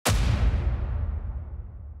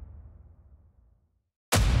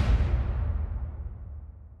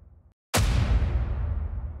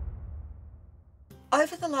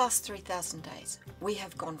Over the last 3,000 days, we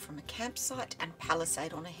have gone from a campsite and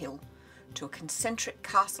palisade on a hill to a concentric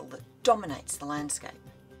castle that dominates the landscape.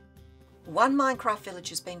 One Minecraft village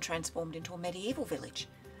has been transformed into a medieval village,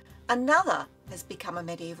 another has become a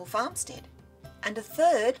medieval farmstead, and a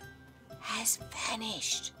third has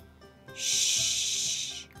vanished.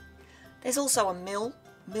 Shh! There's also a mill,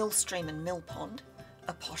 mill stream and mill pond,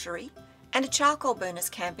 a pottery, and a charcoal burner's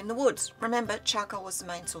camp in the woods. Remember, charcoal was the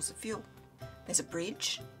main source of fuel. There's a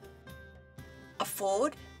bridge, a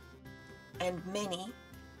ford, and many,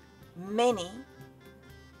 many,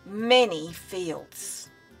 many fields.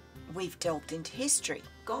 We've delved into history.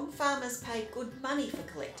 Gong farmers pay good money for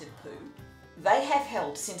collected poo. They have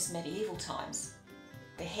held since medieval times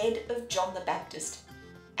the head of John the Baptist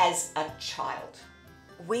as a child.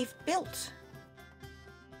 We've built.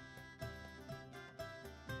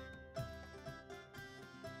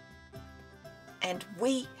 And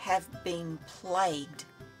we have been plagued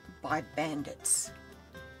by bandits.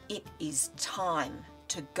 It is time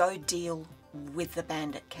to go deal with the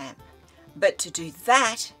bandit camp. But to do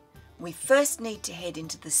that, we first need to head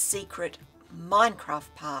into the secret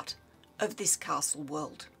Minecraft part of this castle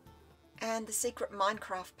world. And the secret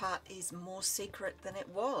Minecraft part is more secret than it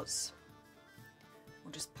was.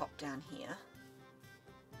 We'll just pop down here.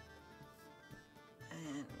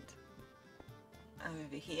 And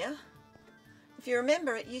over here. If you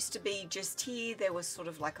remember, it used to be just here, there was sort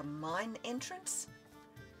of like a mine entrance.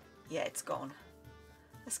 Yeah, it's gone.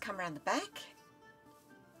 Let's come around the back.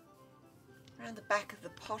 Around the back of the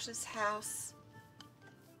potter's house.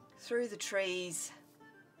 Through the trees.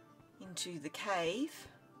 Into the cave.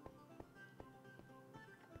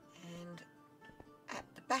 And at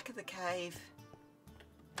the back of the cave,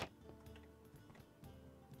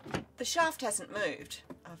 the shaft hasn't moved.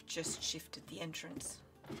 I've just shifted the entrance.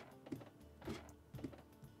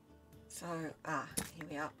 So, here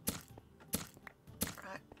we are.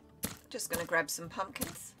 Right, just going to grab some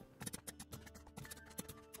pumpkins.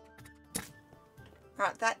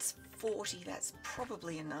 Right, that's 40, that's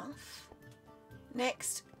probably enough.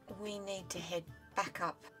 Next, we need to head back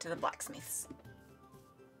up to the blacksmith's.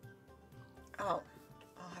 Oh,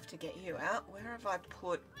 I'll have to get you out. Where have I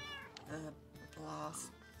put the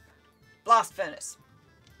blast furnace?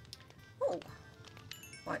 Oh,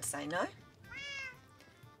 won't say no.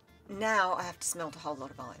 Now I have to smelt a whole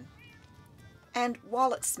lot of iron. And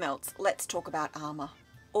while it smelts, let's talk about armour,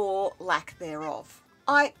 or lack thereof.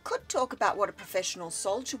 I could talk about what a professional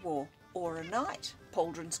soldier wore, or a knight.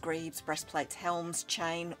 Pauldrons, greaves, breastplates, helms,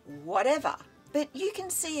 chain, whatever. But you can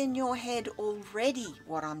see in your head already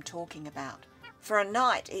what I'm talking about. For a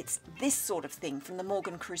knight, it's this sort of thing from the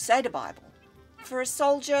Morgan Crusader Bible. For a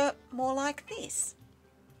soldier, more like this.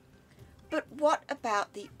 But what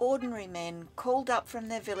about the ordinary men called up from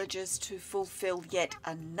their villages to fulfill yet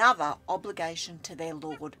another obligation to their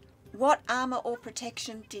lord? What armour or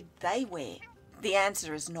protection did they wear? The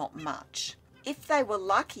answer is not much. If they were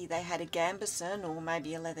lucky, they had a gambeson or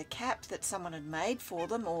maybe a leather cap that someone had made for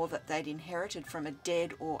them or that they'd inherited from a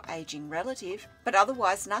dead or ageing relative, but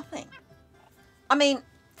otherwise nothing. I mean,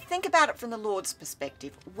 think about it from the Lord's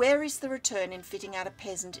perspective. Where is the return in fitting out a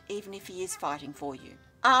peasant even if he is fighting for you?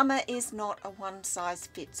 Armour is not a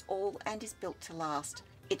one-size-fits-all and is built to last.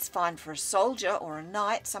 It's fine for a soldier or a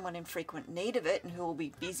knight, someone in frequent need of it and who will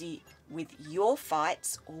be busy with your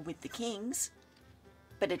fights or with the king's.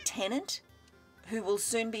 But a tenant, who will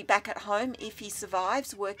soon be back at home if he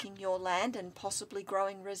survives working your land and possibly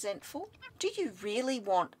growing resentful? Do you really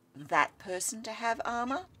want that person to have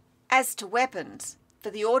armour? As to weapons,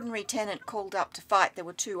 for the ordinary tenant called up to fight there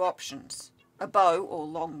were two options, a bow or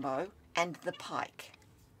longbow and the pike.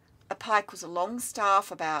 A pike was a long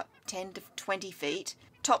staff about 10 to 20 feet,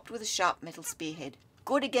 topped with a sharp metal spearhead.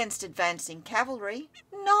 Good against advancing cavalry,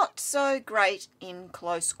 not so great in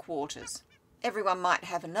close quarters. Everyone might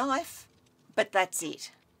have a knife, but that's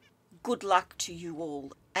it. Good luck to you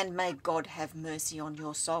all, and may God have mercy on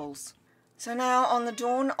your souls. So now, on the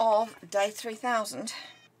dawn of day 3000,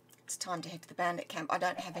 it's time to head to the bandit camp. I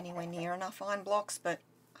don't have anywhere near enough iron blocks, but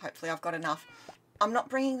hopefully I've got enough. I'm not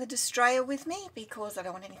bringing the destroyer with me because I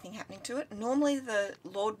don't want anything happening to it. Normally the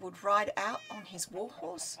Lord would ride out on his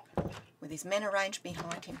warhorse with his men arranged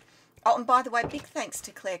behind him. Oh, and by the way, big thanks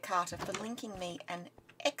to Claire Carter for linking me an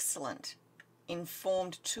excellent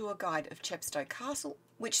informed tour guide of Chepstow Castle,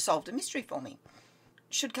 which solved a mystery for me.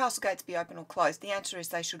 Should castle gates be open or closed? The answer is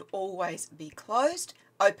they should always be closed,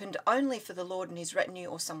 opened only for the Lord and his retinue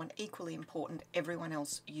or someone equally important. Everyone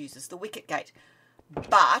else uses the wicket gate.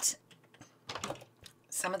 But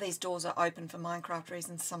some of these doors are open for Minecraft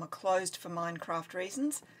reasons, some are closed for Minecraft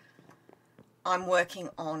reasons. I'm working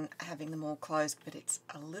on having them all closed, but it's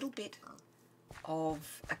a little bit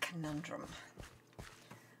of a conundrum.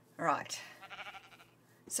 Right.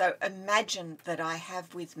 So imagine that I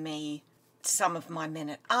have with me some of my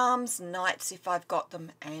men-at-arms, knights if I've got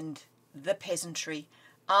them, and the peasantry,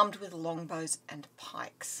 armed with longbows and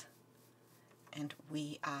pikes. And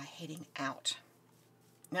we are heading out.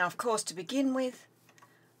 Now, of course, to begin with,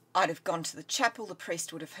 I'd have gone to the chapel, the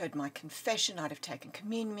priest would have heard my confession, I'd have taken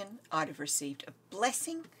communion, I'd have received a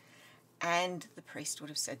blessing, and the priest would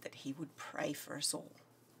have said that he would pray for us all.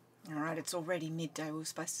 All right, it's already midday, we were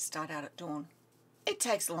supposed to start out at dawn. It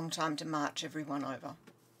takes a long time to march everyone over.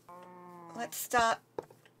 Let's start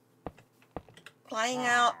playing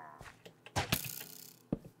out.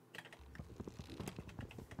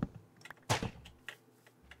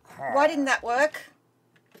 Why didn't that work?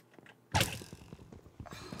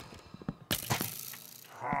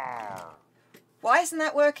 Why isn't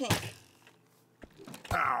that working?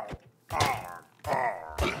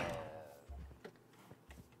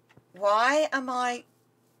 Why are my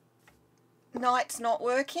knights not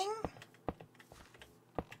working?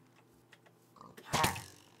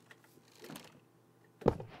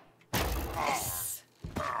 Yes.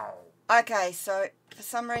 Okay, so for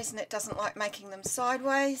some reason it doesn't like making them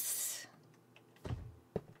sideways.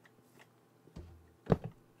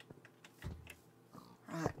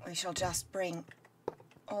 Right, we shall just bring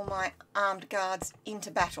all my armed guards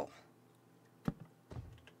into battle.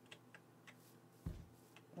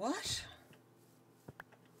 What?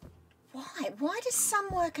 Why? Why does some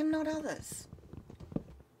work and not others?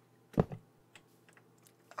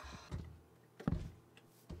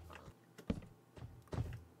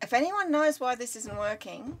 If anyone knows why this isn't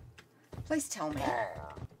working, please tell me.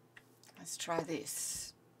 Let's try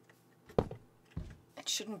this. It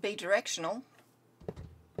shouldn't be directional.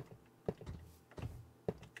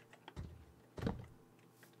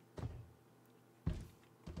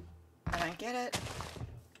 I don't get it.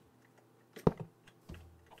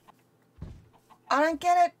 I don't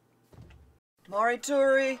get it.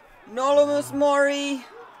 Morituri, nolumus mori.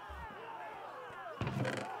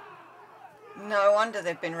 No wonder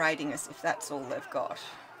they've been raiding us if that's all they've got.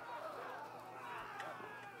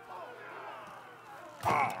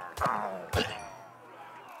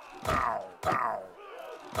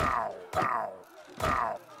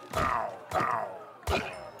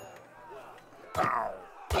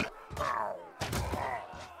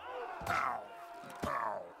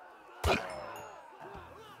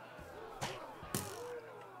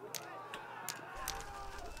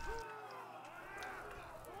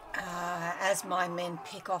 As my men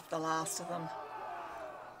pick off the last of them.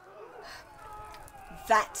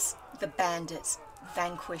 That's the bandits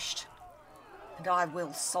vanquished, and I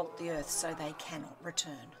will salt the earth so they cannot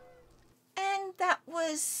return. And that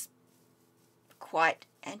was quite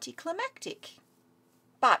anticlimactic.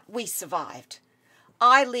 But we survived.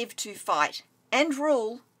 I live to fight and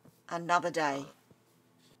rule another day.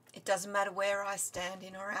 It doesn't matter where I stand,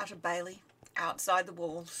 in or out of Bailey, outside the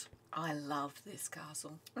walls. I love this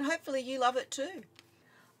castle, and hopefully you love it too.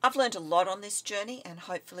 I've learned a lot on this journey, and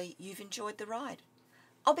hopefully you've enjoyed the ride.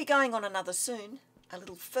 I'll be going on another soon, a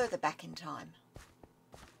little further back in time.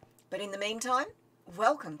 But in the meantime,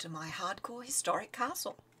 welcome to my hardcore historic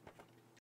castle.